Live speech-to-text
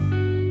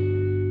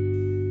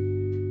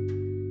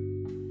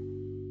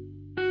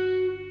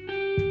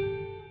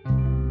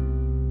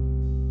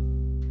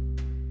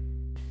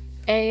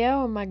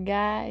Ayo, my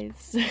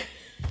guys.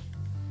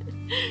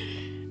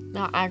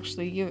 Not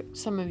actually,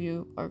 some of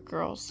you are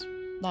girls.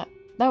 That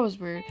was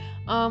weird.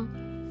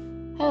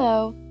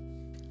 Hello.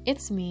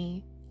 It's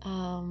me.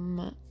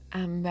 I'm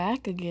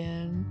back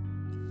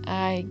again.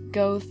 I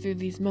go through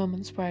these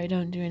moments where I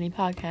don't do any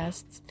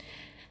podcasts,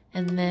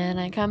 and then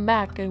I come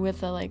back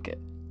with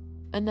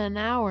an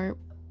hour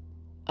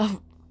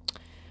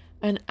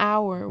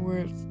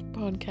worth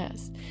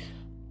podcast.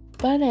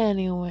 But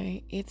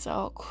anyway, it's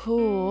all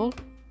cool.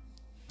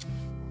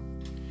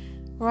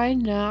 Right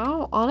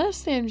now,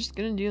 honestly, I'm just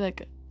gonna do a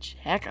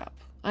checkup.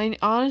 I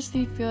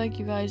honestly feel like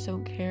you guys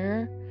don't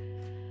care,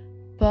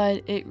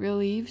 but it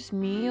relieves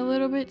me a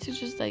little bit to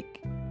just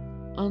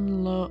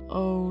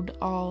unload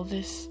all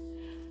this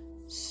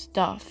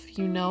stuff,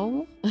 you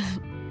know?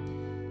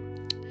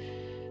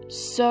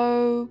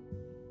 So,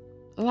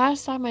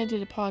 last time I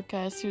did a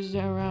podcast, it was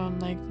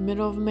around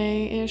middle of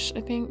May-ish,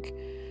 I think.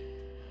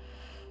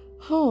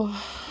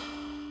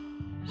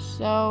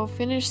 So,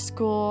 finished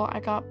school, I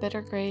got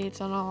better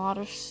grades on a lot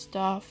of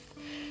stuff,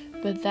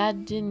 but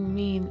that didn't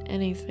mean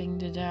anything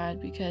to Dad,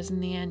 because in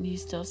the end, he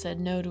still said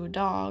no to a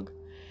dog.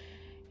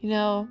 You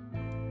know,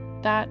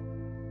 that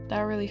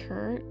really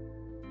hurt,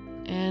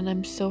 and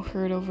I'm still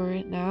hurt over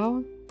it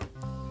now.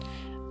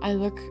 I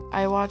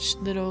watched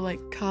little,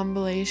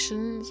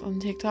 compilations on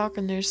TikTok,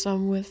 and there's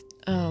some with,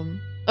 I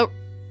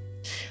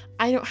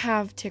don't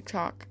have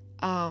TikTok,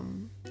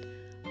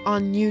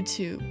 on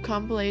YouTube,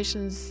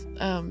 compilations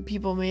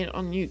people made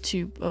on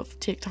YouTube of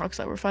TikToks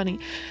that were funny,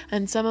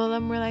 and some of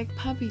them were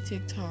puppy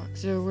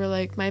TikToks, or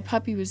were my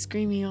puppy was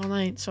screaming all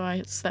night, so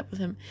I slept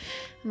with him,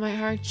 and my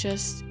heart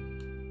just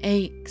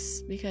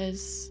aches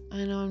because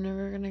I know I'm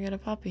never gonna get a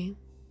puppy.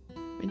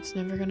 It's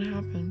never gonna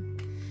happen.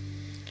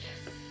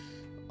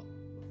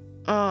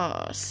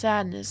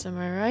 Sadness, am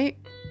I right?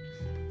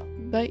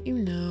 But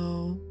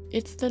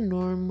it's the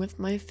norm with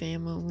my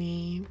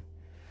family.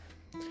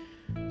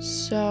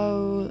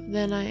 So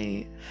then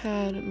I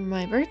had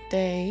my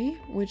birthday,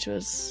 which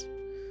was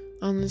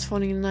on the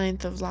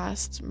 29th of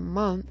last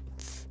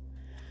month.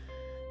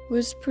 It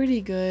was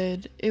pretty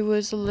good. It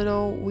was a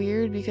little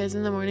weird because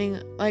in the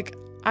morning,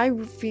 I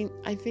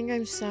think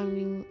I'm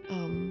sounding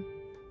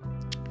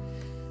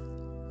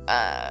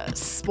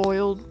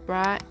spoiled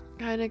brat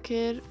kind of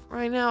kid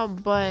right now,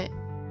 but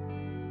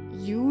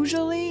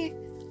usually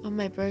on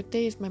my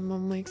birthdays my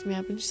mom wakes me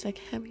up and she's like,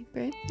 happy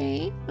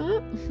birthday.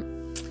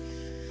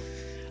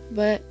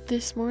 But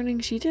this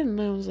morning she didn't.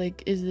 I was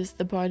like, is this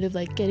the part of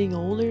getting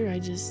older? I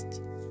just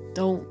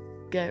don't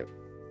get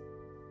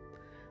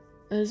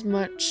as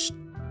much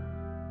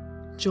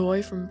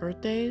joy from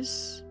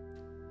birthdays.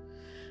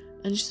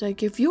 And she's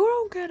like, if you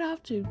don't get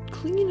up to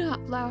clean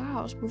up the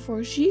house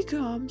before she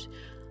comes,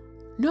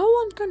 no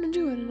one's gonna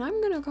do it, and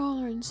I'm gonna call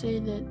her and say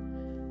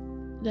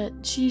that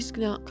she's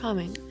not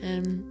coming.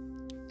 And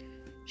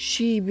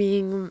she,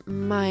 being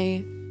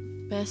my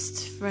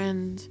best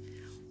friend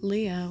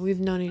Leah,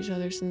 we've known each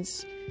other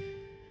since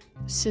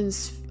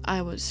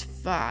I was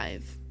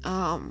 5.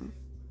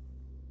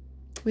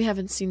 We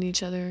haven't seen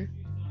each other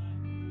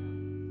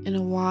in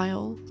a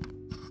while.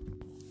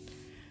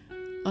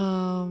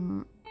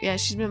 Yeah,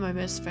 she's been my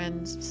best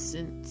friend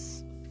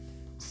since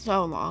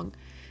so long.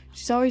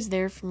 She's always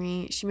there for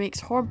me. She makes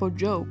horrible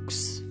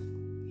jokes.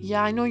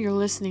 Yeah, I know you're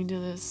listening to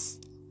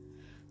this.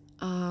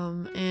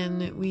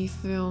 And we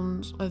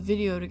filmed a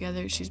video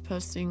together. She's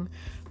posting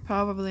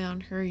probably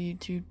on her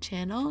YouTube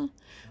channel,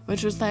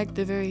 which was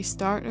the very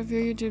start of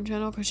your YouTube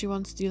channel, because she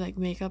wants to do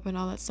makeup and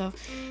all that stuff.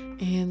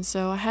 And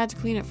so I had to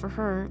clean it for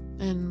her,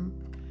 and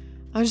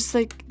I was just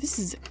like, this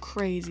is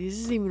crazy. This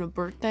isn't even a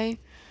birthday.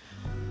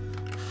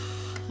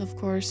 Of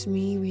course,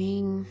 me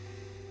being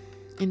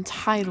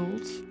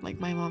entitled, like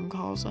my mom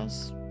calls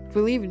us.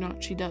 Believe it or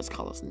not, she does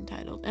call us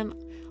entitled. And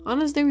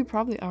honestly, we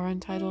probably are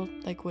entitled,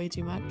 way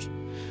too much.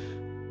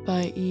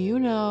 But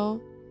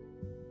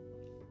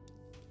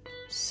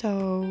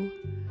So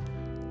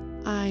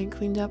I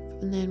cleaned up,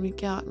 and then we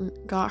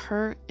got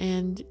her,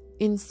 and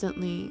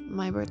instantly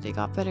my birthday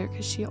got better,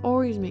 because she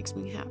always makes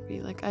me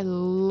happy. I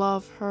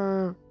love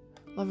her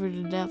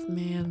to death,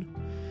 man.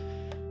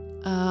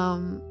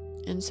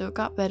 And so it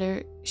got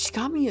better. She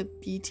got me a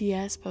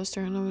BTS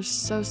poster, and I was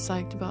so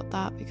psyched about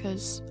that,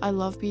 because I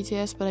love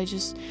BTS, but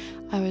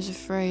I was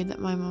afraid that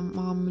my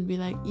mom would be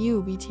like,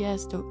 you,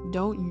 BTS,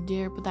 don't you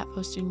dare put that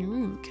poster in your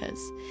room, because,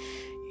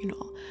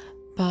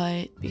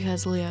 but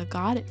because Leah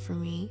got it for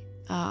me,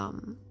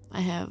 I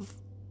have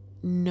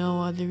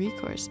no other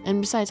recourse.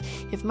 And besides,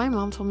 if my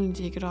mom told me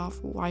to take it off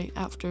right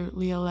after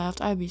Leah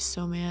left, I'd be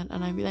so mad,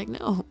 and I'd be like,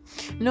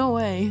 no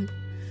way.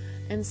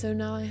 And so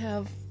now I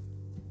have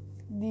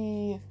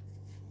the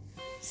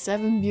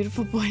 7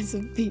 beautiful boys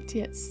of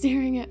BTS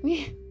staring at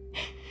me.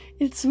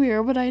 It's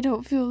weird, but I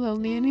don't feel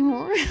lonely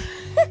anymore.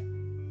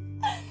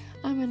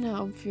 I'm gonna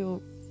now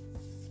feel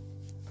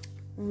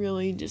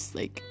really just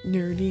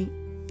nerdy.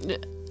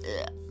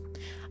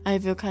 I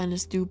feel kind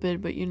of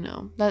stupid,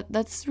 but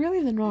that's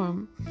really the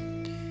norm.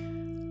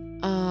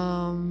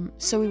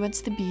 So we went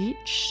to the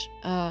beach.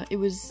 It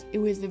was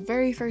the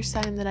very first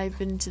time that I've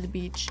been to the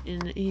beach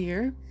in a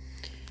year.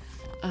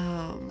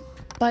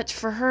 But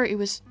for her,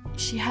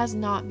 she has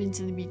not been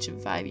to the beach in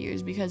 5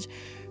 years because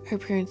her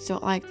parents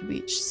don't like the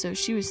beach. So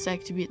she was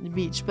psyched to be at the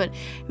beach. But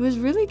it was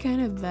really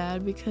kind of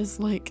bad because,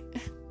 like,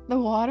 the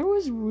water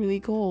was really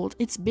cold.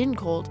 It's been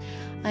cold.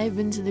 I've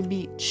been to the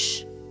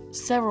beach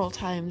several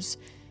times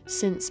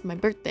since my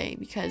birthday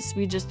because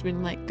we just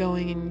been, like,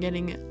 going and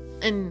getting it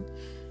and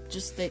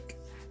just, like,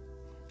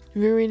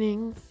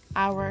 ruining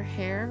our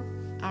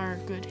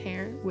good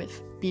hair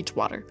with beach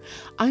water.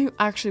 I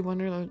actually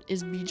wonder, though,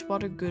 is beach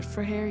water good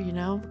for hair, you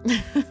know?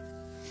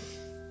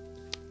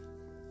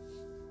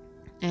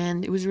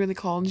 And it was really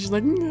cold, and she's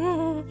like,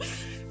 no!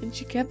 And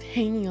she kept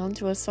hanging on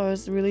to us, so I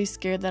was really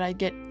scared that I'd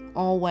get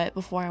all wet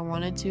before I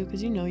wanted to,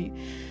 because, you know, you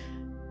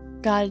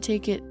gotta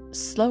take it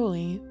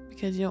slowly,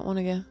 because you don't want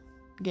to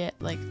get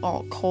like,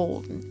 all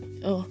cold, and,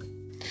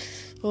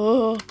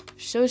 oh,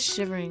 so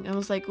shivering. I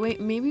was like, wait,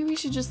 maybe we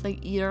should just, like,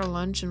 eat our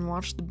lunch and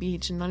watch the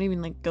beach and not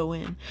even, like, go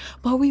in.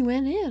 But we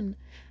went in,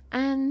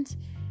 and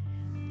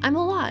I'm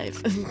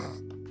alive.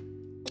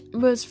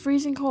 But it's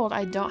freezing cold.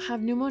 I don't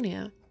have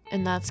pneumonia,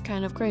 and that's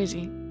kind of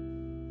crazy.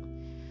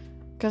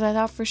 Because I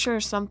thought for sure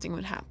something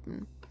would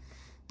happen.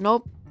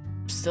 Nope,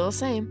 still the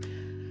same.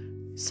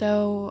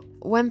 So,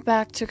 went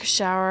back, took a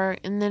shower,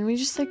 and then we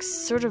just, like,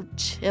 sort of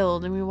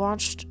chilled, and we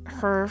watched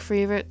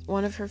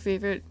one of her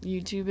favorite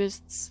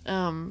YouTubers,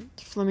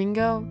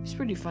 Flamingo. He's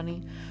pretty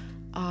funny.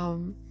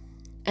 And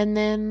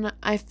then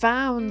I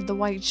found the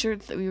white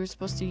shirts that we were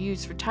supposed to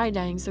use for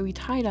tie-dyeing, so we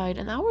tie-dyed,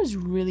 and that was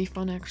really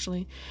fun,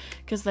 actually,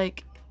 because,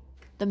 like,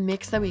 the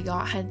mix that we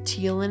got had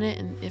teal in it,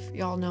 and if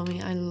y'all know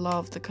me, I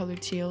love the color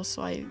teal,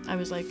 so I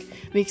was, like,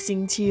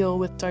 mixing teal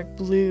with dark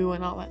blue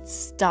and all that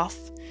stuff.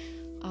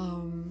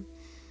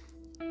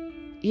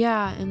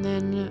 Yeah, and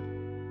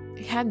then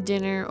we had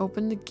dinner,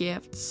 opened the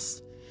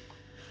gifts.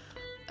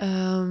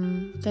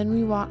 Then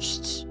we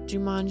watched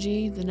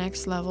Jumanji, The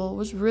Next Level. It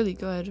was really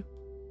good.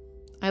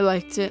 I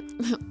liked it.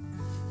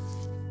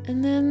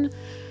 And then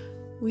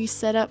we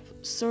set up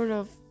sort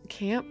of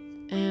camp,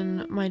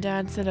 and my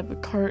dad set up a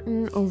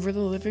curtain over the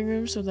living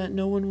room so that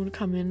no one would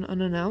come in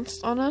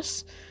unannounced on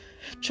us.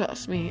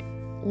 Trust me,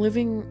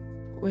 living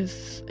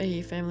with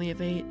a family of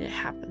 8, it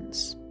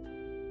happens.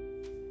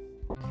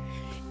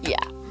 Yeah.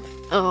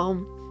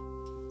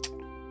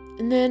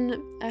 And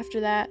then after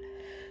that,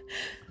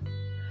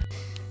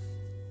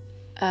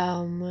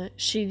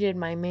 she did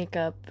my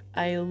makeup.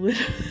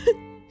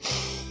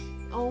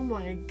 Oh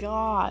my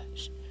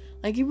gosh.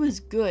 Like, it was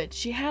good.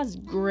 She has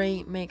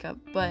great makeup,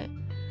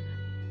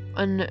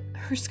 and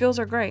her skills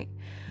are great.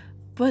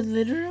 But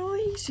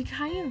literally, she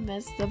kind of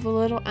messed up a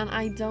little, and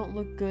I don't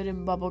look good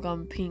in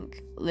bubblegum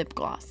pink lip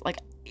gloss. Like,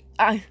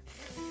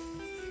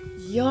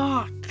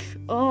 yuck.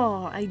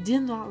 Oh, I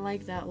did not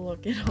like that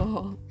look at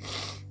all.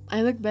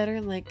 I look better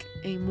in, like,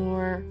 a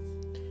more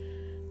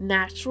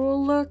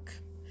natural look.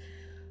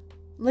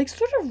 Like,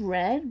 sort of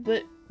red,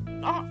 but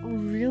not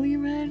really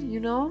red, you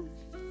know?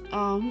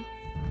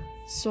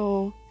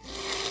 So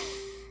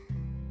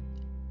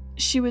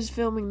she was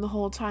filming the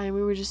whole time.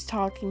 We were just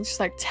talking. She's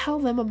like, tell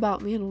them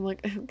about me. And I'm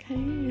like, okay.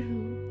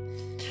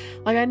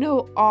 Like, I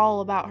know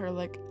all about her.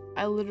 Like,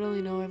 I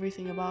literally know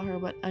everything about her,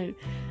 but at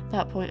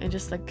that point, I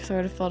just, like,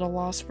 sort of felt a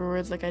loss for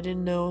words. Like, I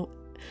didn't know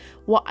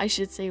what I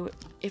should say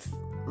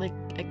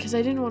because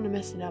I didn't want to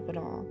mess it up at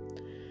all.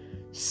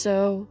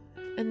 So,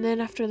 and then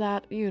after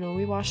that, you know,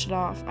 we washed it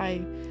off.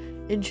 I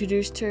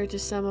introduced her to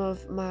some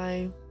of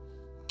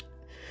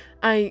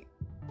I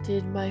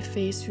did my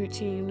face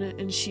routine,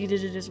 and she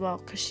did it as well,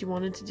 because she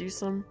wanted to do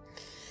some.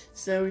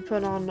 So we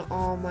put on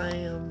all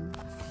my,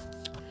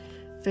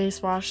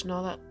 face wash and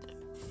all that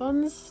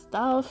fun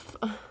stuff.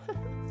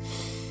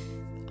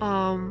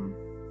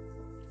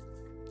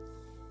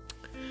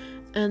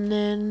 And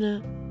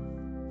then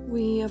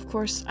we, of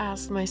course,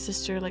 asked my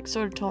sister, like,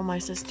 sort of told my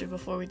sister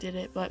before we did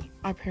it, but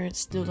our parents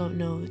still don't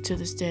know to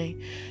this day,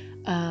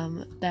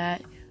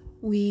 that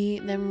we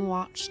then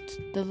watched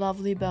The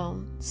Lovely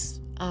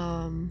Bones.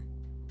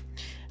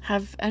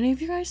 Have any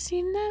of you guys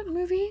seen that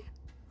movie?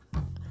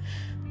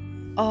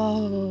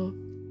 Oh,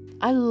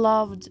 I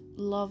loved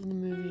the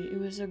movie. It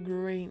was a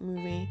great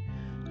movie.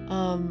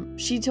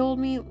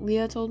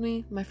 Leah told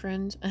me, my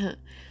friend,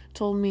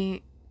 told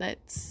me that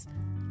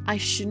I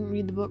shouldn't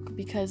read the book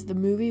because the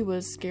movie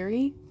was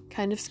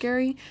kind of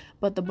scary,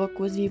 but the book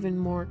was even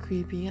more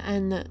creepy.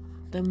 And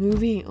the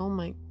movie, oh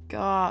my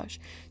gosh.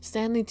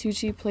 Stanley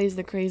Tucci plays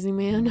the crazy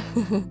man.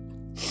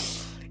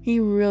 He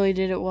really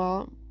did it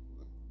well.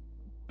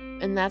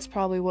 And that's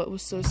probably what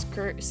was so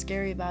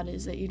scary about it,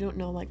 is that you don't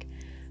know, like,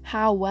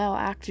 how well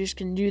actors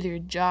can do their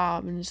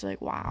job. And it's like,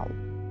 wow.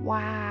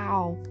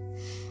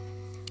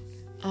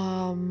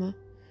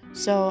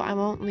 So I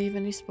won't leave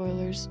any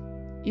spoilers.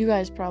 You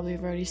guys probably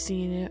have already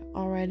seen it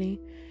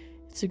already.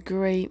 It's a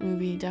great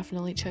movie.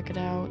 Definitely check it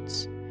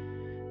out.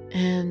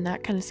 And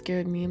that kind of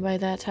scared me. And by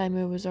that time,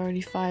 it was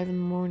already 5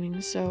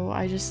 a.m. So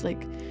I just,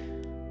 like,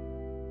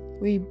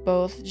 we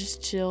both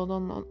just chilled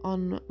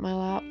on my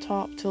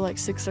laptop till like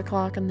 6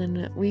 o'clock, and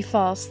then we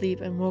fell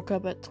asleep and woke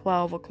up at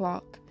 12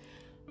 o'clock.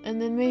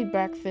 And then made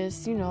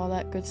breakfast, all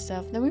that good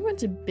stuff. Then we went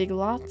to Big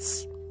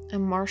Lots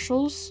and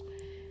Marshall's,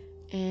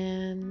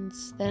 and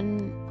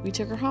then we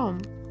took her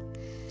home.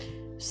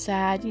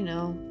 Sad,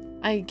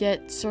 I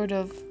get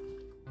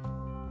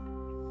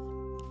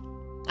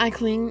I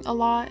cling a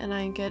lot and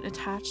I get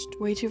attached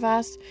way too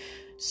fast,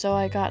 so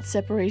I got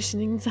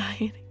separation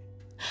anxiety.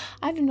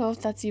 I don't know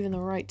if that's even the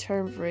right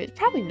term for it.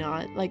 Probably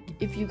not. Like,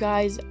 if you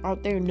guys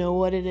out there know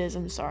what it is,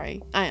 I'm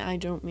sorry. I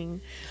don't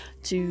mean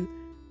to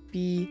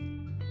be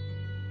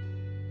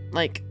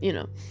like,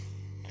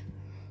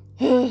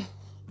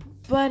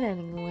 But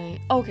anyway,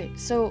 okay,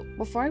 so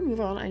before I move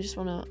on, I just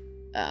want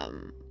to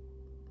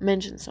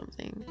mention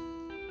something.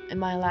 In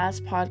my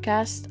last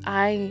podcast,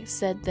 I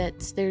said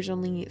that there's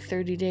only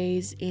 30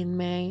 days in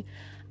May.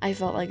 I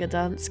felt like a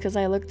dunce because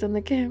I looked on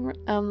the camera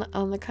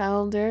on the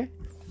calendar,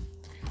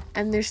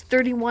 and there's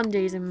 31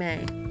 days in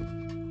May.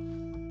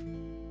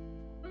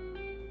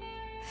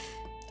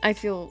 I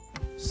feel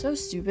so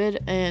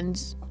stupid,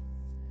 and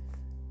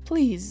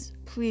please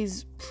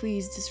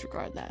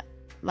disregard that.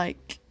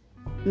 Like,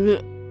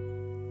 ugh.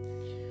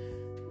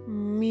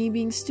 Me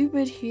being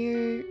stupid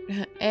here.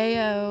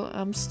 Ayo,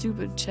 I'm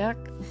stupid, check.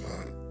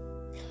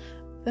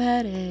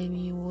 But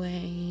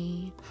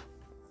anyway.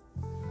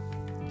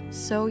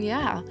 So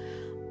yeah.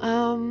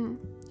 And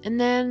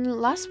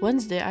then last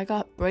Wednesday I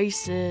got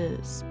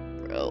braces.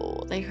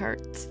 Bro, they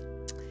hurt.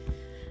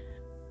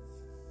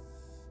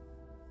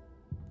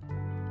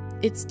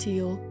 It's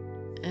teal.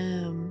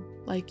 And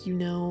I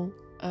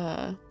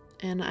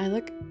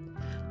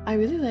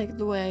really like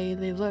the way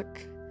they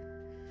look.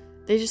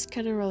 They just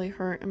kind of really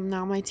hurt, and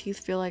now my teeth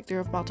feel like they're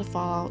about to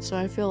fall out, so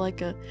I feel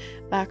like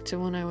back to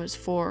when I was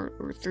 4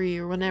 or 3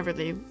 or whenever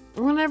they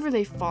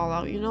fall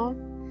out,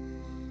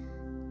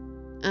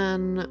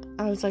 And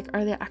I was like,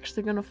 are they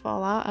actually gonna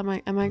fall out?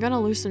 Am I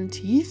gonna lose some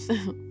teeth?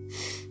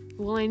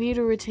 Will I need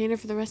a retainer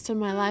for the rest of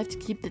my life to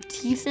keep the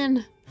teeth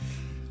in?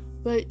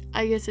 But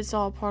I guess it's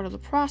all part of the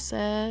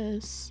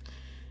process.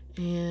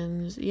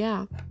 And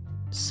yeah.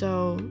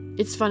 So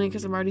it's funny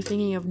because I'm already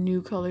thinking of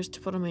new colors to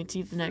put on my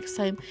teeth the next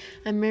time.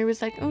 And Mary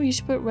was like, "Oh, you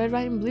should put red,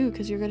 white, and blue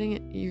because you're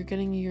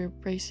getting your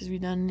braces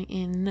redone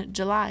in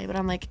July." But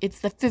I'm like, it's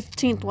the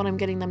 15th when I'm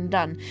getting them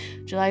done.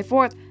 July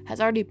 4th has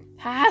already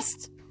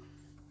passed.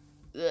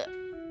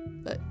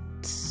 But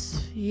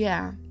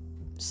yeah,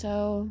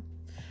 so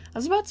I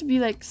was about to be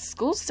like,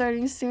 school's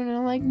starting soon, and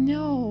I'm like,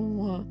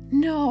 no,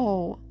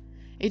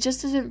 it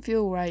just doesn't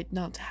feel right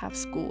not to have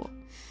school.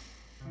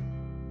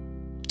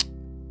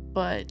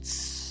 But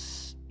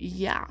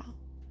yeah,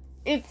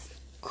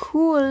 it's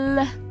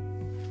cool.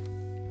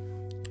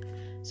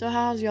 So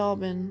how's you all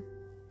been?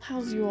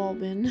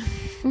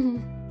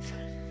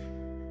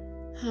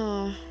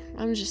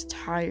 I'm just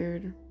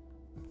tired.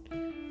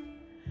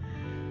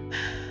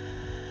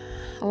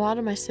 A lot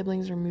of my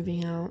siblings are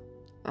moving out.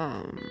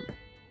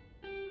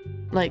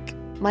 Like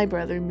my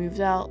brother moved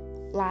out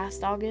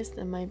last August,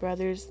 and my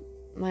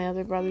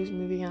other brother's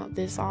moving out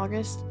this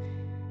August.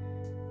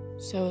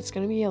 So it's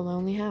gonna be a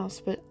lonely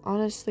house, but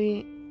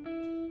honestly,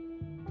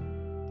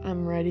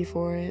 I'm ready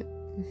for it.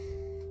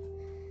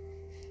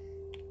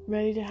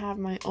 Ready to have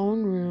my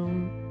own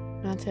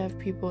room, not to have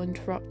people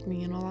interrupt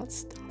me and all that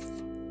stuff.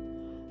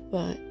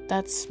 But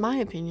that's my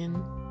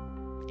opinion.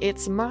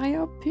 It's my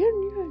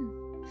opinion.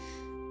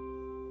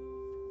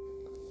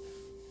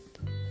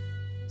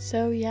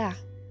 So yeah,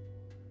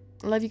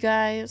 I love you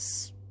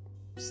guys.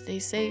 Stay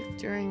safe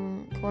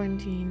during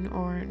quarantine,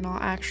 or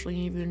not actually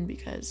even,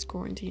 because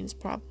quarantine's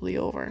probably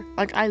over.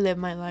 Like, I live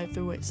my life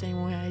the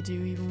same way I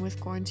do even with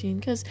quarantine,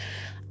 because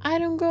I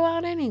don't go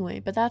out anyway.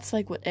 But that's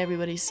like what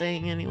everybody's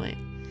saying anyway.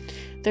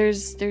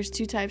 There's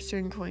two types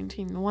during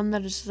quarantine. The one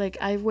that is just like,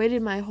 I've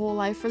waited my whole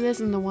life for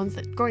this, and the ones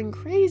that going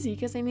crazy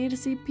because they need to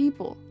see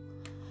people.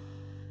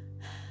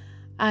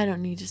 I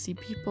don't need to see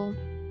people.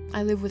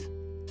 I live with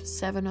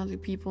 7 other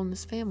people in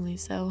this family,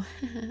 so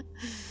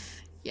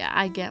yeah,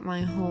 I get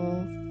my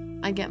whole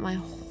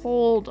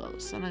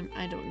dose, and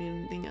I don't need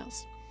anything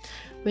else.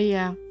 But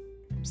yeah,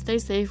 stay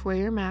safe, wear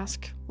your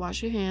mask,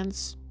 wash your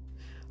hands,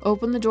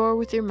 open the door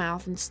with your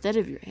mouth instead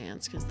of your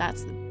hands, because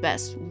that's the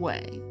best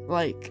way.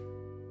 Like,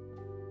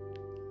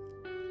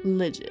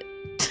 legit.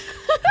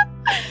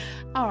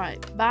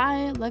 Alright,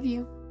 bye, love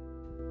you.